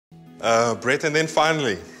Brett, and then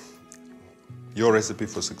finally, your recipe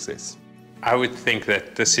for success. I would think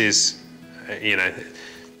that this is, you know,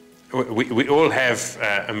 we all have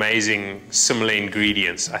amazing similar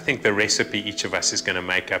ingredients. I think the recipe each of us is going to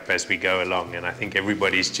make up as we go along, and I think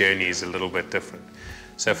everybody's journey is a little bit different.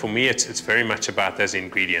 So for me, it's very much about those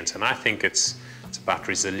ingredients, and I think it's about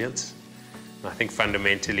resilience. And I think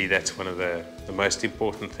fundamentally that's one of the most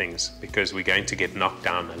important things, because we're going to get knocked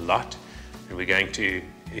down a lot, and we're going to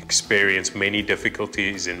experience many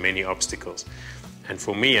difficulties and many obstacles. And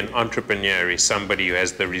for me, an entrepreneur is somebody who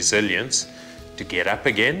has the resilience to get up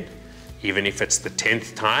again, even if it's the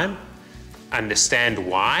 10th time, understand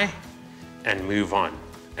why, and move on,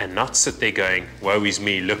 and not sit there going, woe is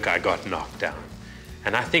me, look, I got knocked down.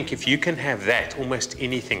 And I think if you can have that, almost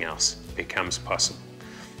anything else becomes possible.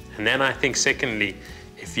 And then I think secondly,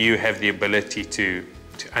 if you have the ability to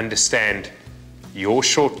understand your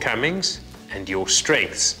shortcomings and your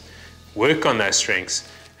strengths, work on those strengths,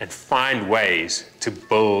 and find ways to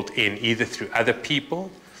build in either through other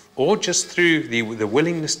people or just through the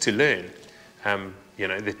willingness to learn. You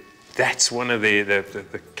know, that's one of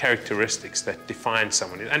the characteristics that defines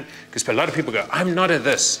someone. And because a lot of people go, I'm not at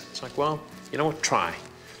this. It's like, well, you know what, try.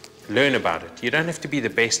 Learn about it. You don't have to be the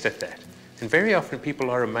best at that. And very often people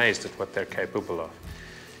are amazed at what they're capable of.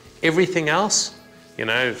 Everything else, you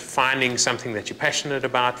know, finding something that you're passionate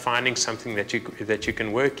about, finding something that you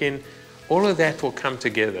can work in, all of that will come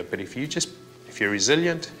together. But if you're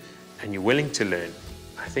resilient and you're willing to learn,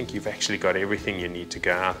 I think you've actually got everything you need to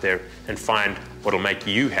go out there and find what'll make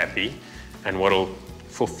you happy and what'll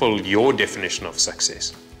fulfill your definition of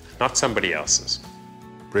success, not somebody else's.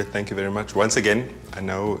 Brett, thank you very much. Once again, I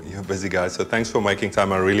know you're a busy guy, so thanks for making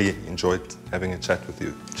time. I really enjoyed having a chat with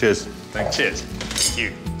you. Cheers. Thanks. Cheers. Thank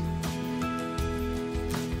you.